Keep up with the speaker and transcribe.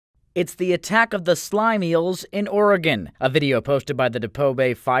It's the attack of the slime eels in Oregon. A video posted by the Depew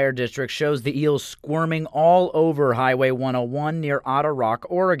Bay Fire District shows the eels squirming all over Highway 101 near Otter Rock,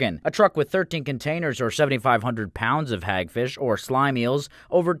 Oregon. A truck with 13 containers or 7,500 pounds of hagfish or slime eels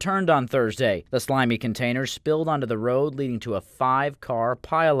overturned on Thursday. The slimy containers spilled onto the road, leading to a 5-car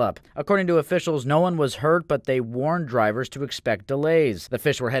pileup. According to officials, no one was hurt, but they warned drivers to expect delays. The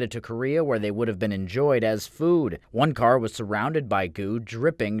fish were headed to Korea, where they would have been enjoyed as food. One car was surrounded by goo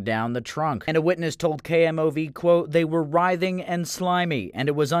dripping down the trunk, and a witness told KMOV, quote, "They were writhing and slimy, and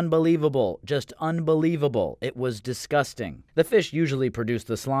it was unbelievable, just unbelievable. It was disgusting." The fish usually produce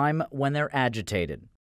the slime when they're agitated.